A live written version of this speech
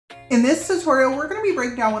In this tutorial, we're gonna be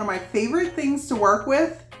breaking down one of my favorite things to work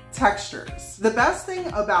with, textures. The best thing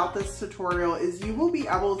about this tutorial is you will be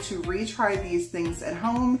able to retry these things at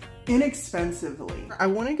home inexpensively. I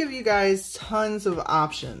want to give you guys tons of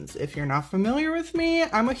options. If you're not familiar with me,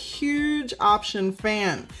 I'm a huge option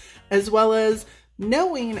fan, as well as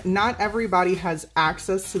knowing not everybody has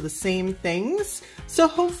access to the same things. So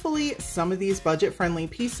hopefully some of these budget-friendly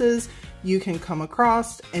pieces you can come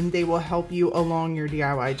across and they will help you along your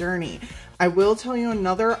DIY journey. I will tell you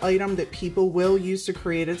another item that people will use to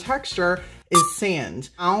create a texture is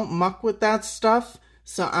sand. I don't muck with that stuff,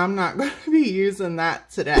 so I'm not going to be using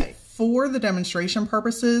that today. For the demonstration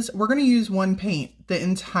purposes, we're going to use one paint the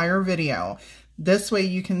entire video. This way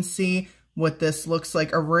you can see what this looks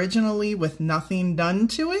like originally with nothing done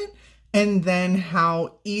to it, and then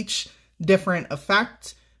how each different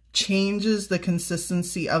effect changes the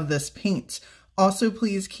consistency of this paint. Also,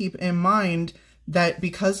 please keep in mind that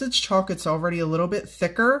because it's chalk, it's already a little bit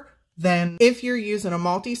thicker than if you're using a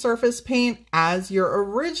multi-surface paint as your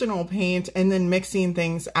original paint and then mixing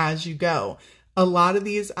things as you go. A lot of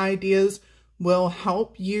these ideas will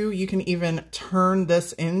help you. You can even turn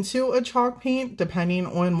this into a chalk paint depending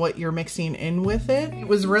on what you're mixing in with it. It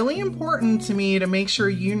was really important to me to make sure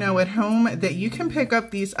you know at home that you can pick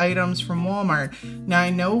up these items from Walmart. Now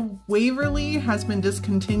I know Waverly has been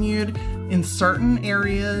discontinued in certain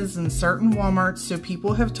areas and certain Walmarts, so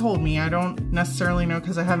people have told me. I don't necessarily know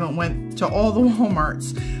because I haven't went to all the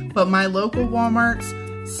Walmarts, but my local Walmarts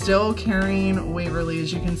still carrying Waverly.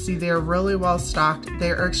 As you can see, they are really well stocked.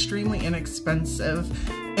 They are extremely inexpensive,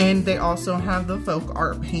 and they also have the folk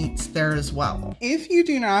art paints there as well. If you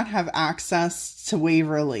do not have access to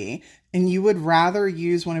Waverly and you would rather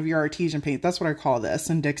use one of your artesian paint, that's what I call this,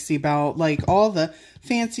 and Dixie Belle, like all the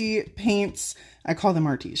fancy paints, I call them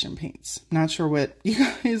artesian paints. Not sure what you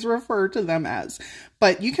guys refer to them as,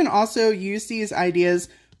 but you can also use these ideas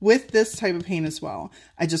with this type of paint as well.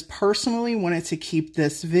 I just personally wanted to keep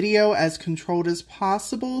this video as controlled as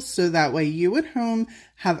possible so that way you at home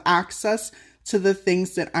have access to the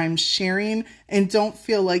things that I'm sharing and don't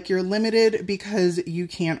feel like you're limited because you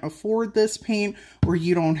can't afford this paint or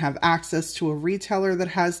you don't have access to a retailer that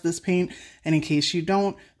has this paint. And in case you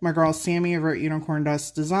don't, my girl Sammy over at Unicorn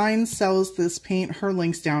Dust Designs sells this paint. Her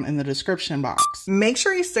link's down in the description box. Make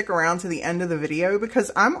sure you stick around to the end of the video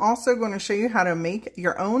because I'm also going to show you how to make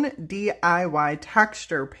your own DIY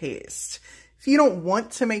texture paste. If you don't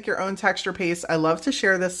want to make your own texture paste, I love to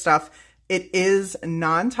share this stuff. It is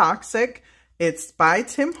non-toxic. It's by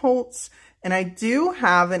Tim Holtz, and I do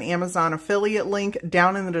have an Amazon affiliate link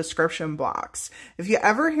down in the description box. If you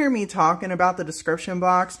ever hear me talking about the description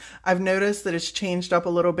box, I've noticed that it's changed up a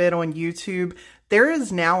little bit on YouTube. There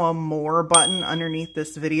is now a more button underneath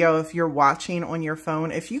this video. If you're watching on your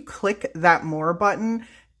phone, if you click that more button,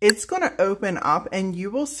 it's going to open up and you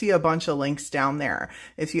will see a bunch of links down there.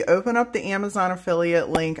 If you open up the Amazon affiliate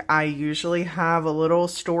link, I usually have a little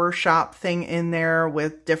store shop thing in there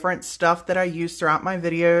with different stuff that I use throughout my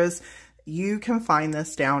videos. You can find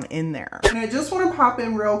this down in there. And I just want to pop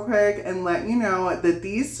in real quick and let you know that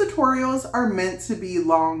these tutorials are meant to be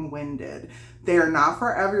long-winded. They are not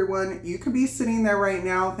for everyone. You could be sitting there right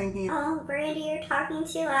now thinking, "Oh, Brandy, you're talking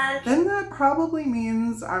too loud." Then that probably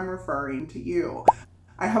means I'm referring to you.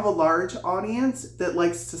 I have a large audience that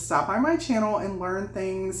likes to stop by my channel and learn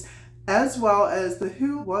things, as well as the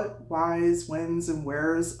who, what, whys, whens, and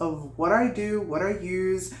wheres of what I do, what I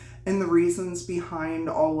use, and the reasons behind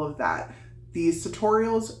all of that. These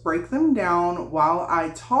tutorials break them down while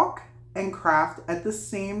I talk and craft at the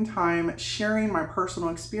same time, sharing my personal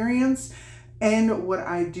experience and what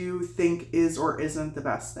I do think is or isn't the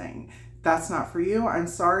best thing. That's not for you. I'm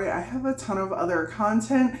sorry. I have a ton of other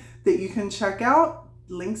content that you can check out.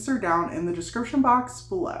 Links are down in the description box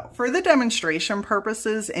below. For the demonstration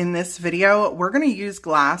purposes in this video, we're going to use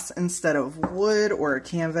glass instead of wood or a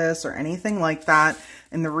canvas or anything like that.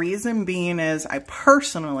 And the reason being is I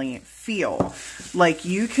personally feel like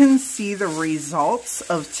you can see the results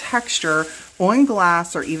of texture on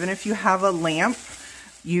glass, or even if you have a lamp,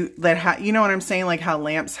 you know what I'm saying? Like how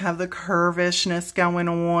lamps have the curvishness going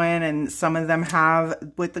on and some of them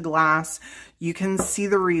have with the glass. You can see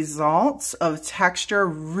the results of texture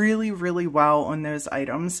really, really well on those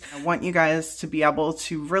items. I want you guys to be able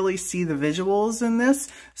to really see the visuals in this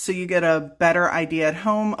so you get a better idea at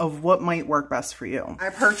home of what might work best for you.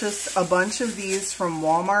 I purchased a bunch of these from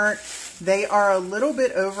Walmart. They are a little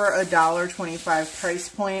bit over $1.25 price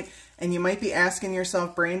point, and you might be asking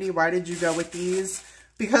yourself, Brandy, why did you go with these?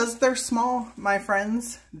 Because they're small, my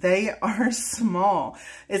friends. They are small.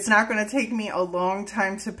 It's not going to take me a long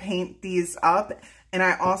time to paint these up. And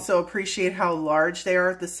I also appreciate how large they are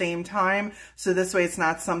at the same time. So this way it's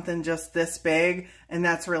not something just this big, and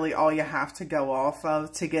that's really all you have to go off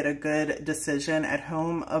of to get a good decision at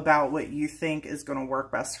home about what you think is going to work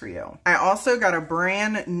best for you. I also got a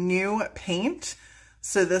brand new paint.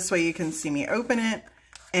 So this way you can see me open it,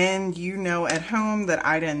 and you know at home that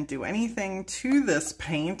I didn't do anything to this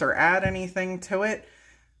paint or add anything to it.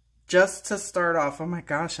 Just to start off, oh my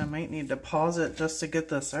gosh, I might need to pause it just to get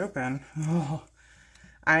this open. Oh,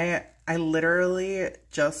 I literally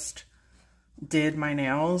just did my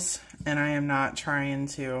nails, and I am not trying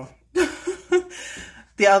to.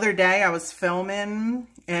 The other day I was filming,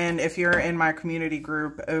 and if you're in my community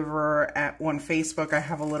group over on Facebook, I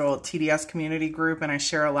have a little TDS community group, and I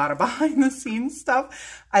share a lot of behind the scenes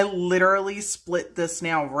stuff. I literally split this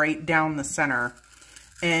nail right down the center,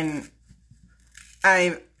 and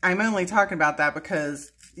I'm only talking about that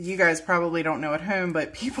because you guys probably don't know at home,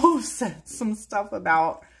 but people have said some stuff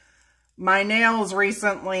about my nails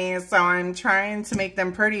recently, so I'm trying to make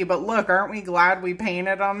them pretty. But look, aren't we glad we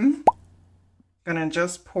painted them? Gonna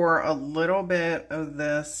just pour a little bit of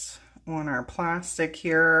this on our plastic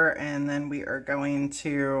here, and then we are going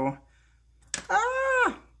to,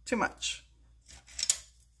 too much.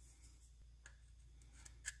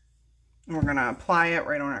 And we're gonna apply it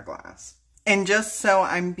right on our glass. And just so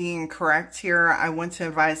I'm being correct here, I want to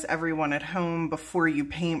advise everyone at home, before you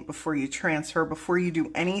paint, before you transfer, before you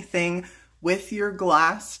do anything with your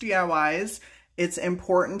glass DIYs, it's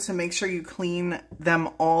important to make sure you clean them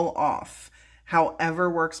all off. However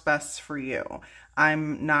works best for you.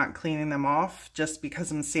 I'm not cleaning them off just because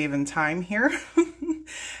I'm saving time here.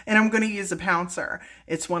 And I'm going to use a pouncer.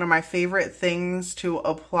 It's one of my favorite things to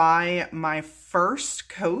apply my first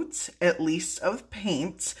coat, at least of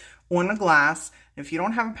paint, on a glass. If you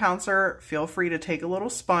don't have a pouncer, feel free to take a little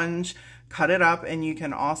sponge, cut it up, and you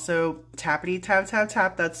can also tappity tap tap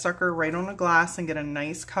tap that sucker right on the glass and get a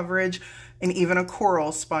nice coverage. And even a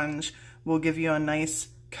coral sponge will give you a nice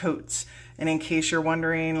coat. And in case you're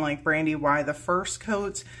wondering, like, Brandy, why the first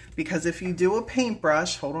coat? Because if you do a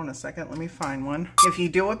paintbrush, hold on a second, let me find one. If you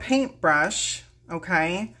do a paintbrush,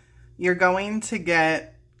 okay, you're going to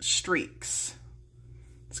get streaks.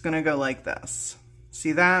 It's going to go like this.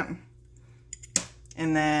 See that?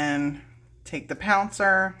 And then take the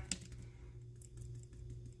pouncer.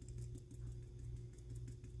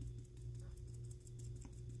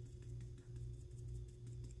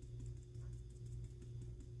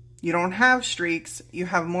 You don't have streaks, you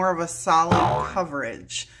have more of a solid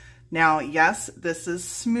coverage. Now, yes, this is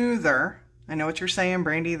smoother. I know what you're saying,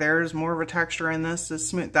 Brandy, there's more of a texture in this, is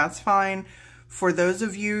smooth. That's fine. For those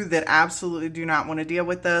of you that absolutely do not want to deal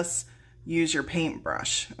with this, use your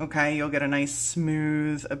paintbrush, okay? You'll get a nice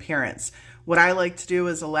smooth appearance. What I like to do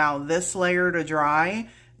is allow this layer to dry,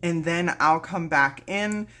 and then I'll come back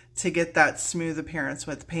in to get that smooth appearance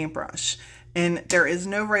with the paintbrush. And there is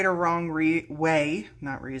no right or wrong no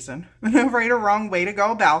right or wrong way to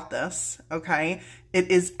go about this, okay?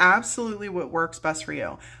 It is absolutely what works best for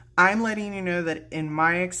you. I'm letting you know that in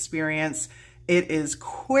my experience, it is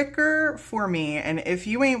quicker for me. And if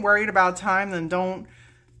you ain't worried about time, then don't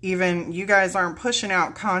even, you guys aren't pushing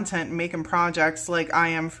out content and making projects like I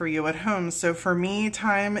am for you at home. So for me,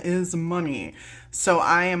 time is money. So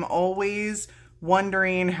I am always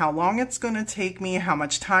wondering how long it's going to take me, how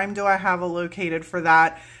much time do I have allocated for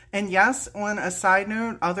that. And yes, on a side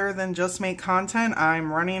note, other than just make content,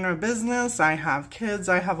 I'm running a business, I have kids,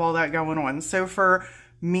 I have all that going on. So for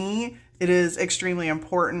me, it is extremely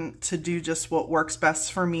important to do just what works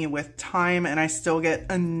best for me with time, and I still get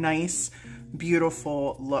a nice,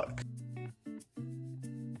 beautiful look.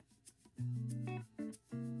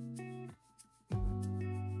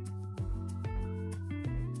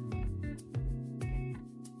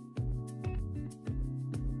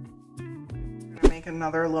 Make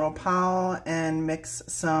another little pile and mix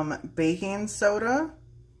some baking soda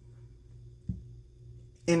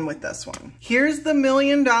in with this one. Here's the $1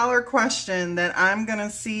 million question that I'm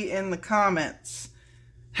gonna see in the comments.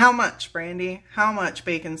 How much, Brandy? How much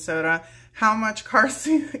baking soda? How much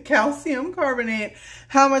calcium carbonate?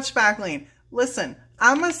 How much spackling? Listen,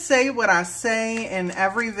 I'm gonna say what I say in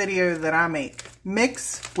every video that I make.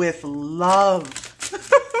 Mix with love.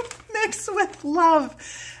 Mix with love.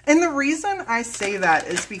 And the reason I say that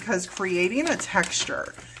is because creating a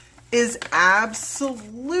texture is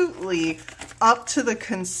absolutely up to the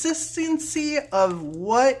consistency of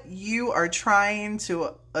what you are trying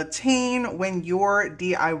to attain when you're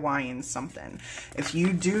DIYing something. If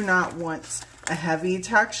you do not want a heavy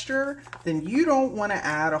texture, then you don't want to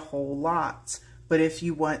add a whole lot. But if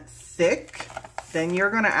you want thick, then you're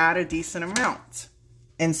going to add a decent amount.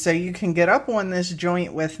 And so you can get up on this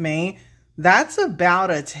joint with me. That's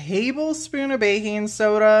about a tablespoon of baking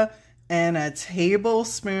soda and a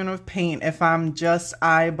tablespoon of paint if I'm just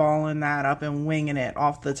eyeballing that up and winging it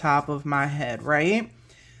off the top of my head, right?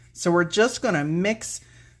 So we're just going to mix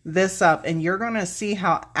this up, and you're going to see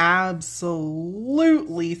how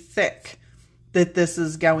absolutely thick that this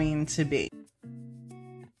is going to be.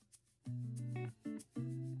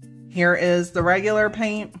 Here is the regular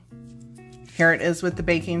paint. Here it is with the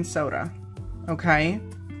baking soda. Okay.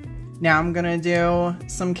 Now I'm going to do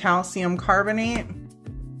some calcium carbonate.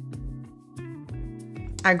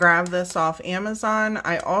 I grabbed this off Amazon.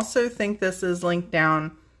 I also think this is linked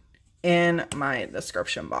down in my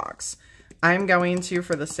description box. I'm going to,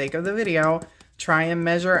 for the sake of the video, try and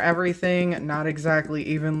measure everything, not exactly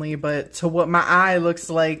evenly, but to what my eye looks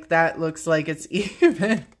like, that looks like it's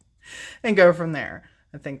even, and go from there.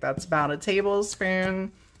 I think that's about a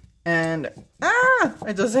tablespoon, and,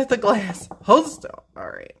 I just hit the glass. Hold still. All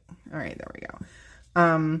right, there we go.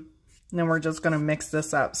 Then we're just going to mix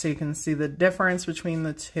this up so you can see the difference between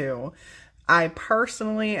the two. I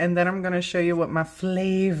personally, and then I'm going to show you what my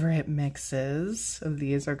favorite mix is of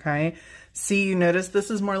these, okay? See, you notice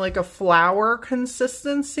this is more like a flour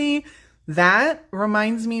consistency. That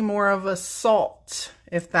reminds me more of a salt,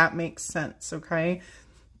 if that makes sense, okay?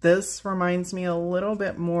 This reminds me a little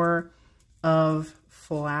bit more of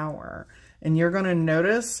flour. And you're going to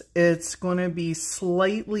notice it's going to be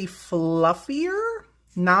slightly fluffier.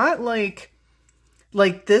 Not like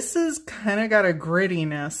this is kind of got a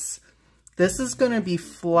grittiness. This is going to be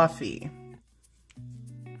fluffy.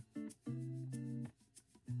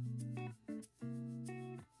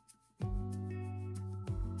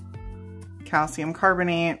 Calcium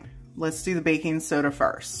carbonate. Let's do the baking soda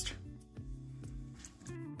first.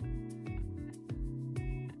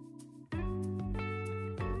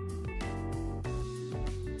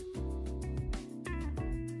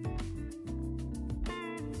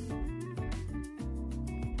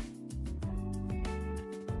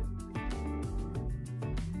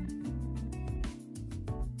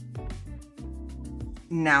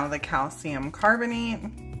 Now the calcium carbonate.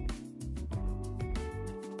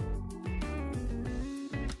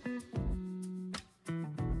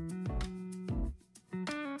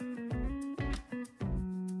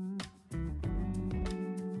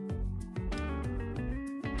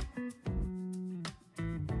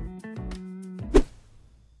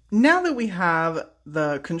 Now that we have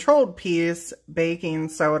the controlled piece, baking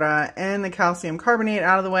soda, and the calcium carbonate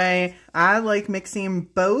out of the way, I like mixing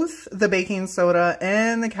both the baking soda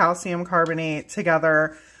and the calcium carbonate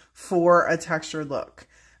together for a textured look.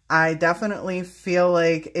 I definitely feel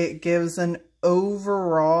like it gives an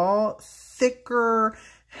overall thicker,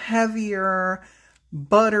 heavier,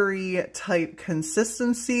 buttery type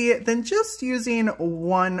consistency than just using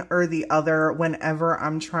one or the other whenever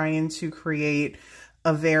I'm trying to create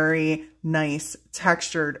a very nice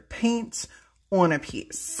textured paint on a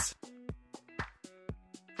piece.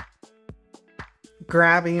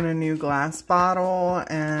 Grabbing a new glass bottle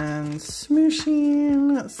and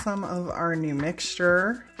smooshing some of our new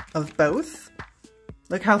mixture of both.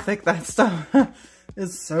 Look how thick that stuff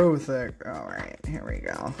is. So thick. All right, here we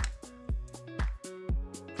go.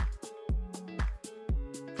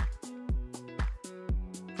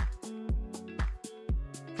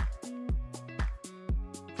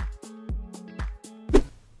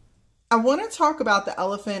 I want to talk about the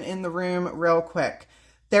elephant in the room real quick.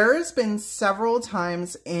 There has been several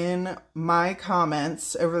times in my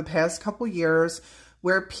comments over the past couple years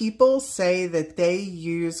where people say that they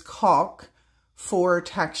use caulk for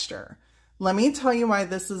texture. Let me tell you why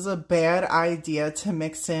this is a bad idea to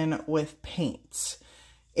mix in with paint.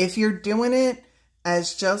 If you're doing it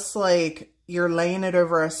as just like you're laying it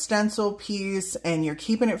over a stencil piece and you're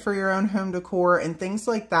keeping it for your own home decor and things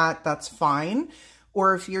like that, that's fine.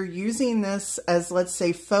 Or if you're using this as, let's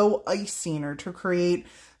say, faux icing or to create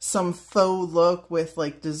some faux look with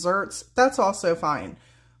like desserts, that's also fine.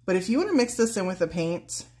 But if you want to mix this in with a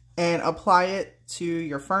paint and apply it to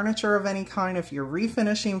your furniture of any kind, if you're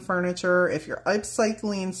refinishing furniture, if you're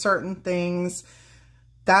upcycling certain things,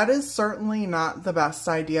 that is certainly not the best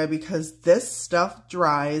idea because this stuff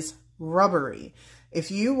dries rubbery. If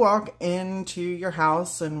you walk into your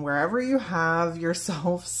house and wherever you have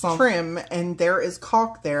yourself some trim and there is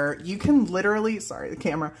caulk there, you can literally, sorry, the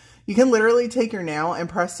camera, you can literally take your nail and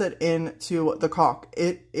press it into the caulk.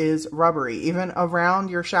 It is rubbery. Even around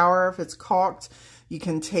your shower, if it's caulked, you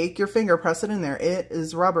can take your finger, press it in there. It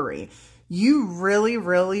is rubbery. You really,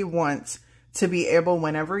 really want to be able,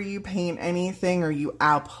 whenever you paint anything or you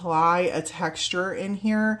apply a texture in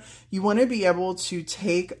here, you want to be able to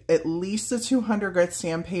take at least a 200 grit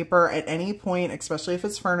sandpaper at any point, especially if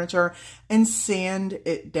it's furniture, and sand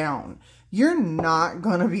it down. You're not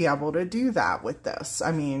going to be able to do that with this.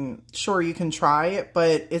 I mean, sure, you can try it,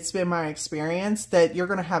 but it's been my experience that you're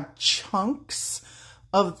going to have chunks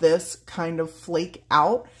of this kind of flake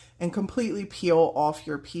out and completely peel off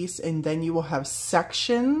your piece, and then you will have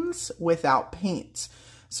sections without paint.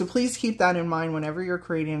 So please keep that in mind whenever you're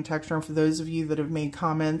creating a texture. And for those of you that have made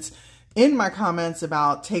comments in my comments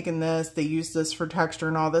about taking this, they use this for texture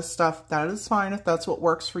and all this stuff, that is fine if that's what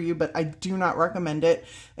works for you, but I do not recommend it,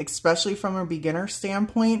 especially from a beginner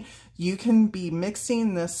standpoint. You can be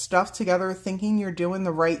mixing this stuff together thinking you're doing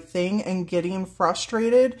the right thing and getting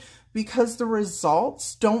frustrated because the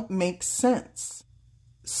results don't make sense.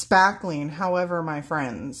 Spackling, however, my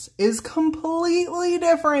friends, is completely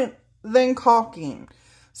different than caulking.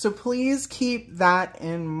 So please keep that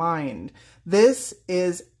in mind. This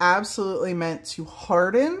is absolutely meant to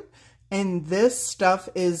harden, and this stuff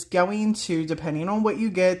is going to, depending on what you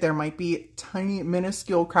get, there might be tiny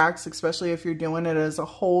minuscule cracks, especially if you're doing it as a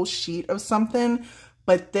whole sheet of something,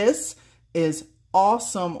 but this is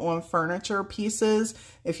awesome on furniture pieces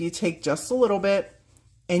if you take just a little bit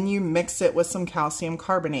and you mix it with some calcium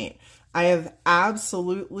carbonate. I have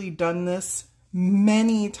absolutely done this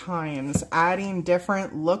many times, adding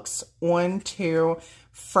different looks onto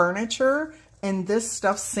furniture, and this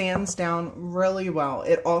stuff sands down really well.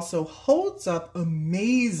 It also holds up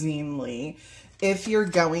amazingly if you're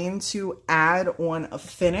going to add on a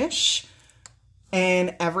finish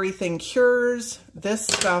and everything cures. This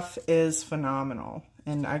stuff is phenomenal.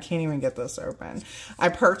 And I can't even get this open. I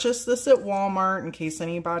purchased this at Walmart in case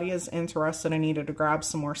anybody is interested. I needed to grab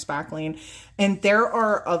some more spackling. And there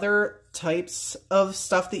are other types of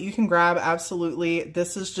stuff that you can grab, absolutely.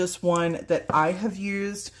 This is just one that I have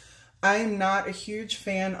used. I'm not a huge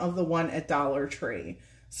fan of the one at Dollar Tree.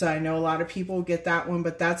 So I know a lot of people get that one,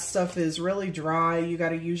 but that stuff is really dry. You got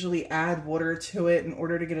to usually add water to it in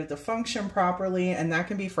order to get it to function properly. And that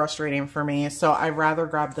can be frustrating for me. So I'd rather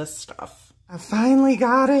grab this stuff. I finally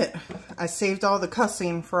got it. I saved all the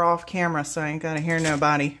cussing for off camera, so I ain't gotta hear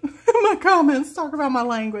nobody in my comments talk about my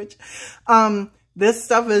language. This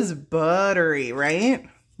stuff is buttery, right?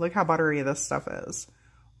 Look how buttery this stuff is.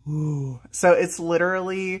 Ooh. So it's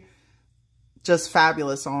literally just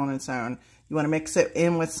fabulous all on its own. You want to mix it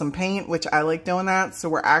in with some paint, which I like doing that. So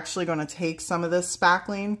we're actually going to take some of this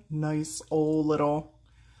spackling, nice old little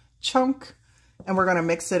chunk, and we're going to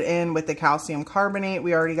mix it in with the calcium carbonate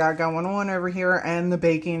we already got going on over here and the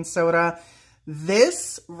baking soda.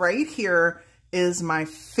 This right here is my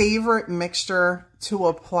favorite mixture to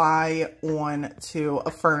apply on to a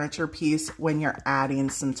furniture piece when you're adding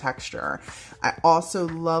some texture. I also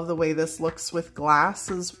love the way this looks with glass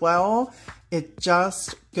as well. It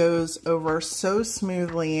just goes over so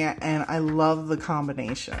smoothly, and I love the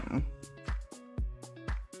combination.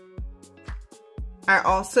 I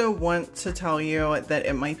also want to tell you that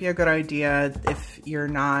it might be a good idea if you're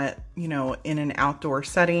not, you know, in an outdoor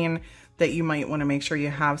setting, that you might want to make sure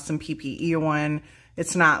you have some PPE on.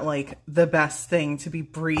 It's not like the best thing to be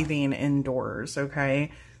breathing indoors,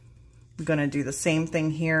 okay? I'm going to do the same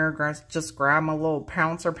thing here. Just grab my little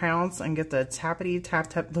pouncer pounce and get the tappity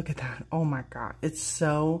tap tap. Look at that. Oh my God. It's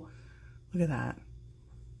so, look at that.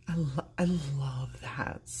 I love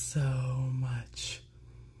that so much.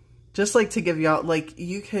 Just like to give y'all, like,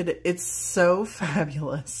 you could, it's so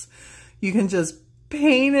fabulous. You can just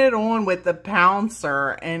paint it on with the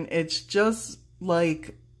pouncer, and it's just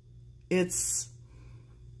like, it's,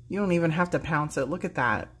 you don't even have to pounce it. Look at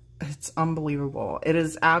that. It's unbelievable. It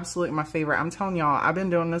is absolutely my favorite. I'm telling y'all, I've been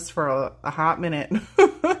doing this for a hot minute,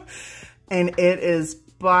 and it is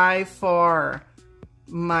by far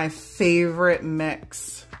my favorite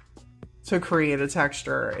mix to create a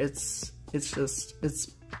texture. It's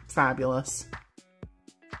fabulous.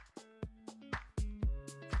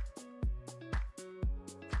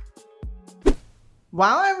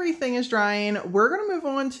 While everything is drying, we're going to move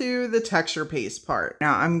on to the texture paste part.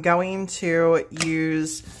 Now I'm going to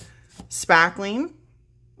use spackling,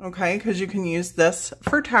 okay, because you can use this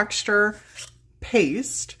for texture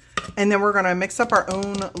paste, and then we're going to mix up our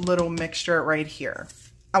own little mixture right here.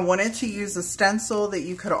 I wanted to use a stencil that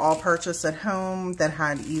you could all purchase at home that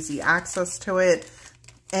had easy access to it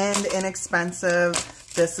and inexpensive.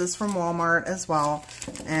 This is from Walmart as well,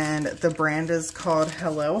 and the brand is called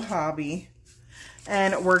Hello Hobby,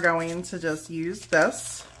 and we're going to just use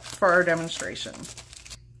this for our demonstration.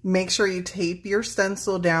 Make sure you tape your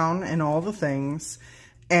stencil down and all the things,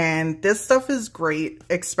 And this stuff is great,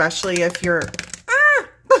 especially if you're,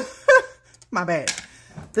 my bad.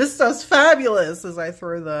 This stuff's fabulous as I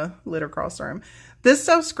throw the lid across the room. This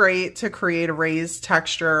stuff's great to create a raised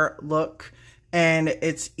texture look, and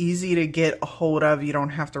it's easy to get a hold of. You don't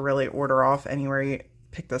have to really order off anywhere. You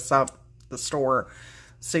pick this up the store.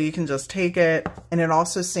 So you can just take it, and it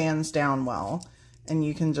also sands down well. And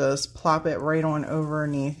you can just plop it right on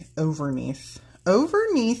underneath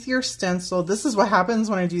your stencil. This is what happens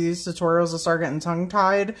when I do these tutorials. I start getting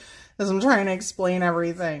tongue-tied as I'm trying to explain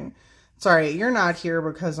everything. Sorry, you're not here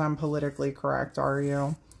because I'm politically correct, are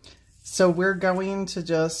you? So we're going to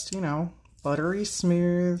just, you know, buttery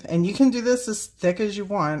smooth. And you can do this as thick as you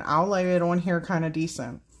want. I'll lay it on here kind of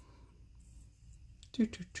decent.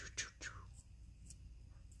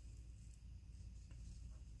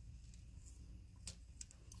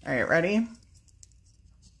 All right, ready?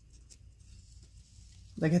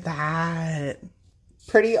 Look at that.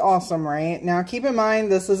 Pretty awesome, right? Now, keep in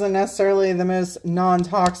mind, this isn't necessarily the most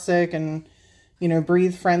non-toxic and, you know,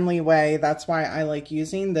 breathe-friendly way. That's why I like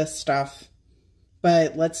using this stuff.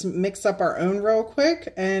 But let's mix up our own real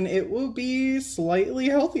quick, and it will be slightly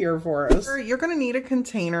healthier for us. You're going to need a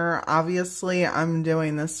container. Obviously, I'm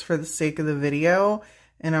doing this for the sake of the video,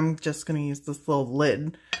 and I'm just going to use this little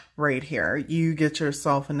lid right here. You get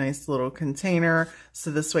yourself a nice little container,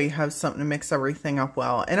 so this way you have something to mix everything up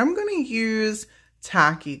well. And I'm going to use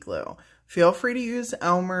tacky glue. Feel free to use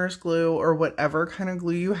Elmer's glue or whatever kind of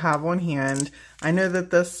glue you have on hand. I know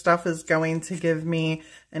that this stuff is going to give me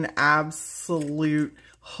an absolute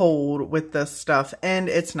hold with this stuff, and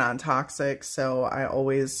it's non-toxic, so I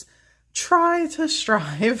always try to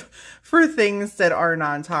strive for things that are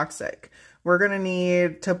non-toxic. We're going to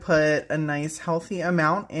need to put a nice healthy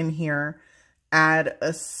amount in here, add a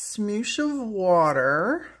smoosh of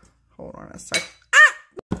water. Hold on a sec.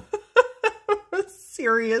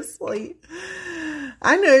 Seriously.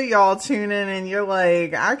 I know y'all tune in and you're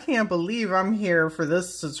like, I can't believe I'm here for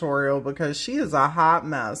this tutorial because she is a hot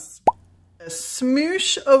mess. A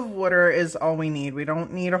smoosh of water is all we need. We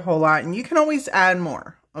don't need a whole lot, and you can always add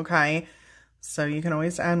more, okay? So you can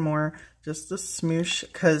always add more, just a smoosh,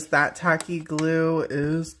 because that tacky glue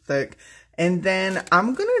is thick. And then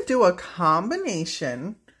I'm going to do a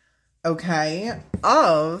combination, okay,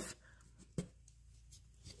 of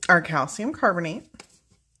our calcium carbonate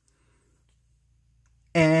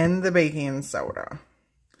and the baking soda.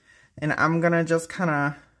 And I'm going to just kind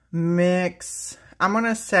of mix, I'm going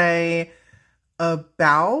to say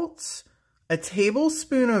about a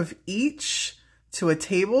tablespoon of each to a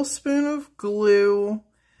tablespoon of glue,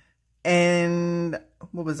 and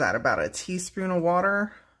what was that, about a teaspoon of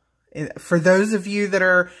water? For those of you that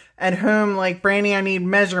are at home like, Brandy, I need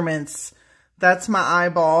measurements. That's my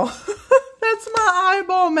eyeball. That's my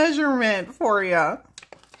eyeball measurement for you.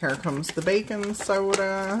 Here comes the baking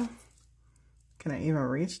soda. Can I even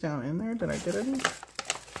reach down in there? Did I get it?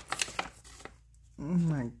 Oh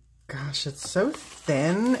my gosh, it's so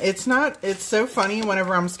thin. It's so funny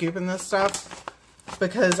whenever I'm scooping this stuff,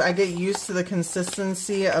 because I get used to the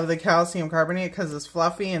consistency of the calcium carbonate because it's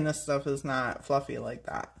fluffy, and this stuff is not fluffy like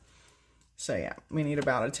that. So yeah, we need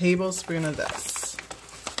about a tablespoon of this.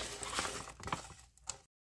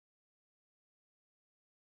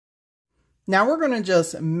 Now we're going to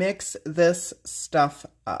just mix this stuff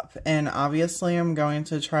up, and obviously I'm going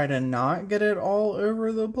to try to not get it all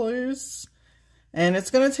over the place, and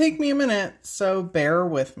it's going to take me a minute, so bear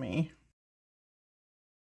with me.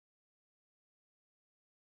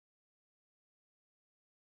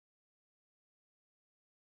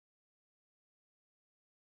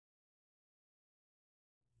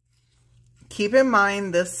 Keep in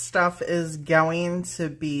mind this stuff is going to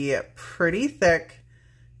be pretty thick.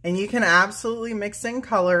 And you can absolutely mix in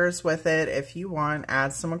colors with it if you want.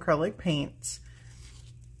 Add some acrylic paint.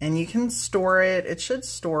 And you can store it. It should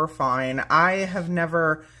store fine. I have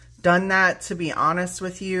never done that, to be honest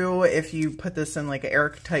with you. If you put this in like an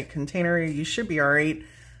airtight container, you should be all right.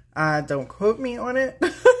 Don't quote me on it.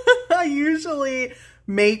 I usually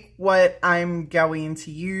make what I'm going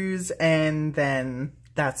to use, and then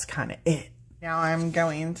that's kind of it. Now I'm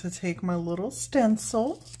going to take my little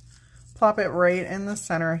stencil, plop it right in the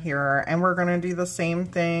center here, and we're going to do the same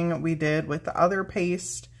thing we did with the other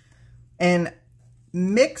paste and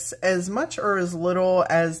mix as much or as little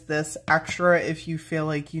as this extra if you feel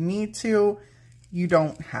like you need to. You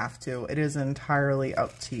don't have to. It is entirely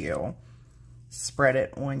up to you. Spread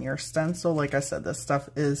it on your stencil. Like I said, this stuff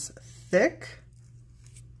is thick.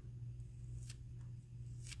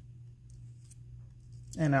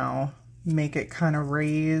 And I'll make it kind of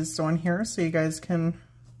raised on here so you guys can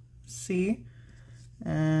see.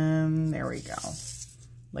 And there we go.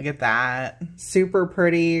 Look at that. Super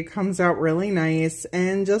pretty, comes out really nice,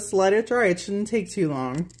 and just let it dry. It shouldn't take too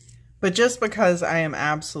long. But just because I am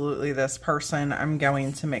absolutely this person, I'm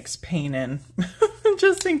going to mix paint in.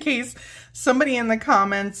 Just in case somebody in the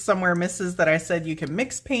comments somewhere misses that I said you can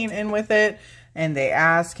mix paint in with it, and they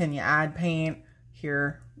ask, can you add paint?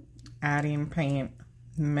 Here, adding paint,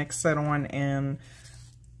 mix it on in,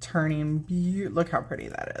 turning, look how pretty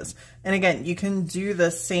that is. And again, you can do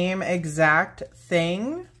the same exact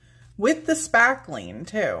thing with the spackling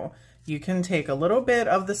too. You can take a little bit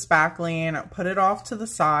of the spackling, put it off to the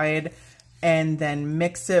side, and then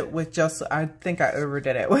mix it with just, I think I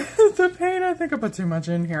overdid it with the paint. I think I put too much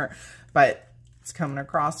in here, but it's coming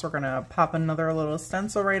across. We're gonna pop another little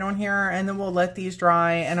stencil right on here, and then we'll let these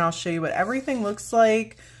dry, and I'll show you what everything looks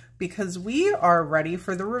like because we are ready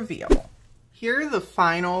for the reveal. Here are the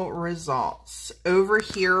final results. Over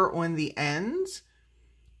here on the end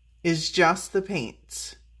is just the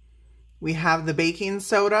paint. We have the baking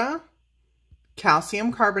soda,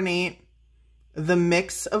 calcium carbonate, the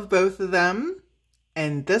mix of both of them,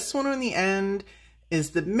 and this one on the end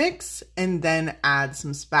is the mix, and then add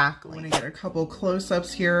some spackling. I'm gonna get a couple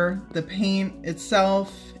close-ups here. The paint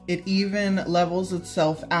itself, it even levels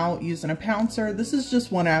itself out using a pouncer. This is just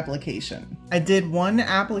one application. I did one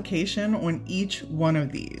application on each one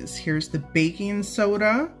of these. Here's the baking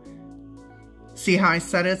soda. See how I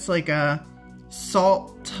said it's like a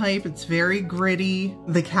salt type, it's very gritty.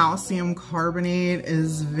 The calcium carbonate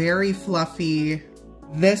is very fluffy.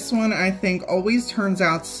 This one I think always turns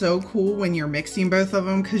out so cool when you're mixing both of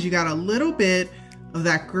them because you got a little bit of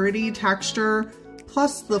that gritty texture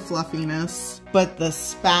plus the fluffiness. But the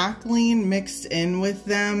spackling mixed in with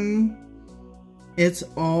them, it's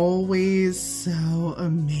always so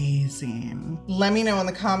amazing. Let me know in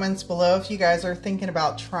the comments below if you guys are thinking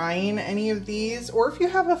about trying any of these or if you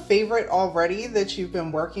have a favorite already that you've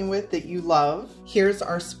been working with that you love. Here's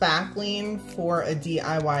our spackling for a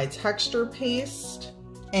DIY texture paste.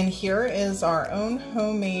 And here is our own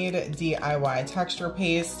homemade DIY texture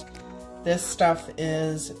paste. This stuff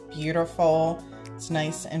is beautiful. It's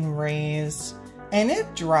nice and raised and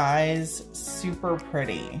it dries super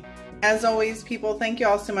pretty. As always, people, thank you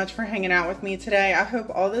all so much for hanging out with me today. I hope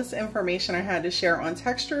all this information I had to share on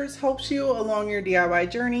textures helps you along your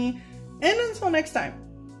DIY journey. And until next time,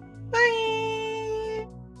 bye.